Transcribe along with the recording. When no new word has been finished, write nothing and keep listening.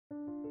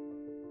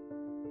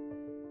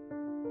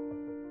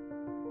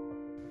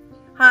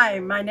Hi,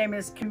 my name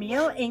is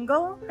Camille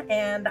Engel,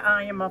 and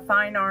I am a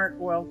fine art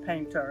oil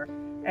painter.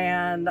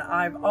 And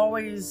I've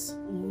always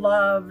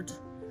loved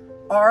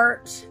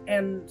art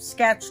and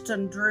sketched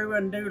and drew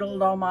and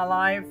doodled all my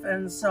life.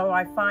 And so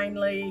I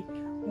finally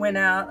went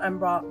out and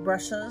bought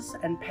brushes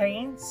and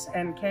paints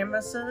and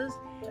canvases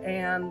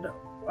and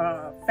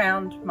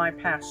found my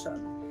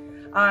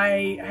passion.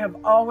 I have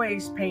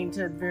always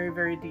painted very,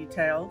 very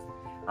detailed.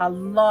 I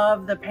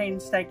love the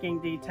painstaking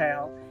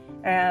detail.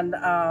 And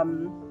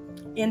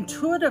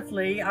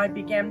intuitively, I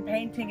began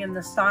painting in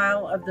the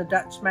style of the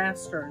Dutch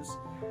masters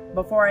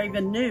before I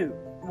even knew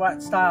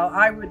what style.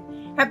 I would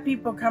have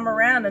people come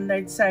around and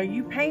they'd say,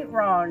 "You paint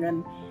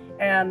wrong,"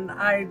 and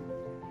I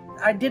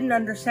didn't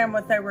understand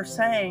what they were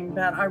saying,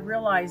 but I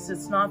realized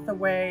it's not the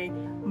way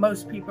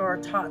most people are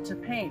taught to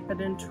paint.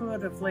 But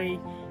intuitively,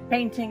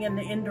 painting in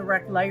the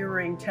indirect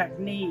layering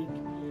technique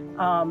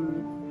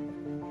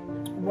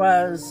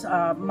was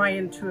my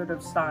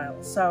intuitive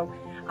style. So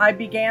I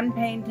began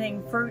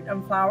painting fruit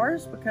and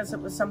flowers because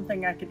it was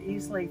something I could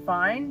easily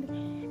find.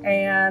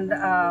 And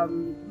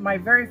my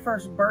very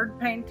first bird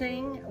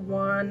painting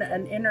won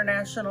an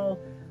International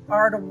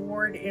Art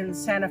Award in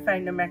Santa Fe,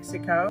 New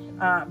Mexico.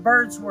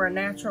 Birds were a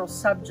natural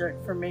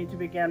subject for me to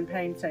begin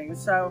painting.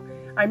 So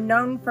I'm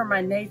known for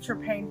my nature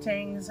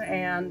paintings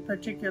and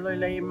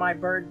particularly my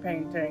bird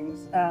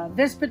paintings.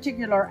 This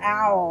particular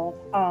owl,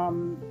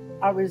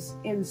 I was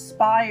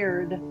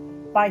inspired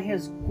by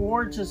his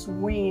gorgeous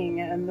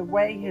wing and the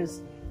way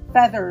his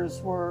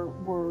feathers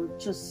were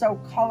just so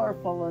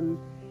colorful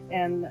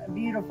and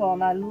beautiful.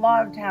 And I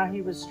loved how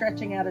he was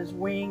stretching out his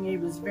wing. He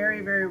was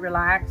very, very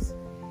relaxed.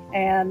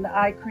 And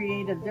I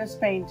created this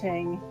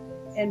painting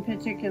in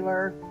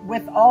particular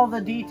with all the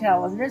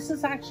detail. And this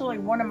is actually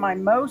one of my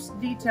most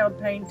detailed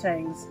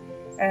paintings.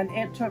 And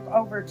it took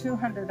over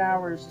 200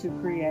 hours to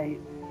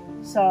create.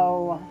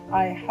 So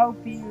I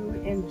hope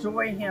you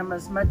enjoy him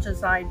as much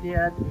as I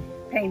did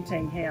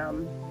painting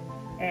him.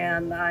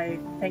 And I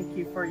thank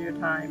you for your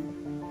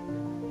time.